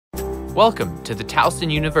Welcome to the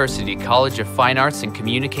Towson University College of Fine Arts and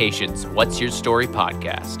Communications What's Your Story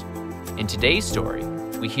podcast. In today's story,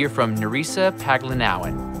 we hear from Nerissa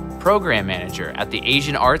Paglinauan, Program Manager at the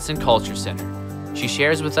Asian Arts and Culture Center. She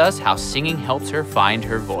shares with us how singing helps her find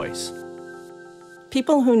her voice.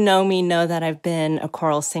 People who know me know that I've been a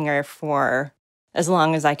choral singer for as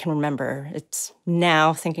long as I can remember. It's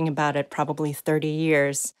now, thinking about it, probably 30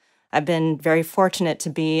 years. I've been very fortunate to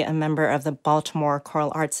be a member of the Baltimore Choral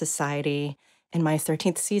Arts Society in my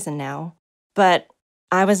 13th season now. But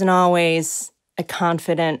I wasn't always a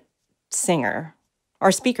confident singer,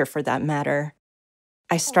 or speaker for that matter.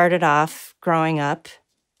 I started off growing up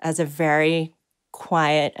as a very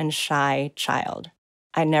quiet and shy child.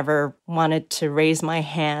 I never wanted to raise my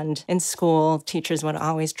hand in school. Teachers would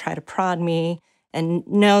always try to prod me and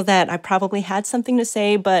know that I probably had something to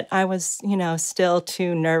say, but I was, still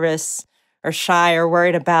too nervous or shy or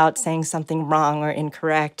worried about saying something wrong or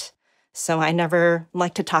incorrect. So I never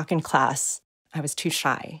liked to talk in class. I was too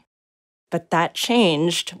shy. But that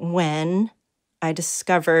changed when I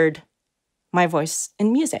discovered my voice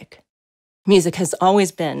in music. Music has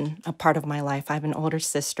always been a part of my life. I have an older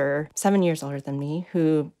sister, 7 years older than me,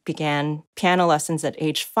 who began piano lessons at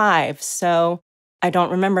age 5. So I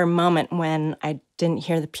don't remember a moment when I didn't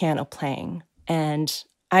hear the piano playing. And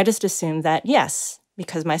I just assumed that, yes,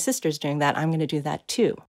 because my sister's doing that, I'm going to do that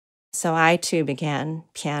too. So I too began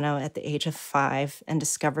piano at the age of 5 and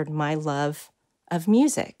discovered my love of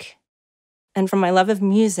music. And from my love of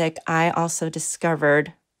music, I also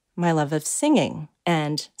discovered my love of singing,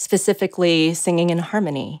 and specifically singing in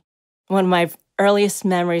harmony. One of my earliest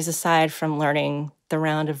memories, aside from learning the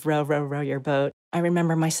round of Row, Row, Row Your Boat, I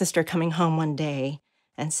remember my sister coming home one day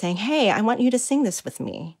and saying, "Hey, I want you to sing this with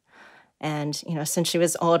me." And, since she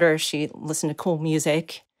was older, she listened to cool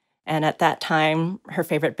music. And at that time, her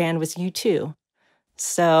favorite band was U2.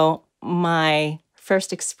 So my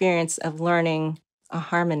first experience of learning a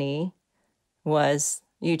harmony was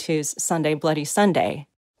U2's Sunday, Bloody Sunday.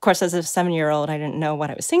 Of course, as a 7-year-old, I didn't know what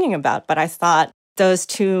I was singing about, but I thought those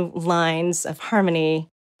two lines of harmony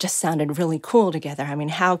just sounded really cool together. I mean,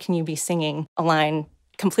 how can you be singing a line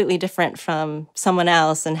completely different from someone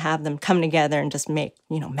else and have them come together and just make,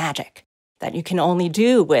 magic that you can only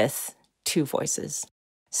do with two voices?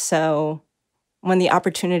 So when the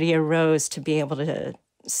opportunity arose to be able to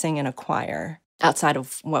sing in a choir outside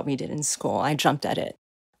of what we did in school, I jumped at it.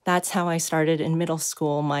 That's how I started in middle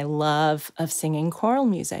school, my love of singing choral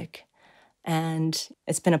music. And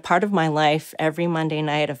it's been a part of my life every Monday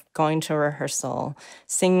night of going to a rehearsal,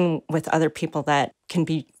 singing with other people that can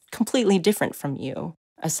be completely different from you,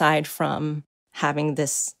 aside from having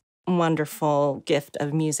this wonderful gift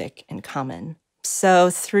of music in common. So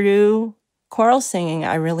through choral singing,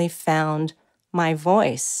 I really found my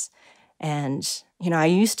voice. And, I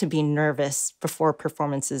used to be nervous before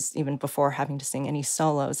performances, even before having to sing any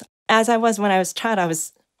solos. As I was when I was a child, I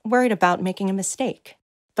was worried about making a mistake.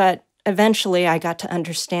 But eventually I got to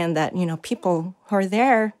understand that, people who are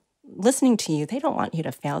there listening to you, they don't want you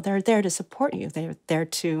to fail. They're there to support you. They're there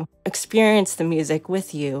to experience the music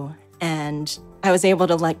with you. And I was able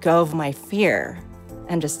to let go of my fear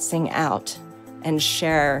and just sing out and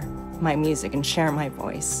share my music and share my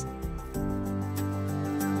voice.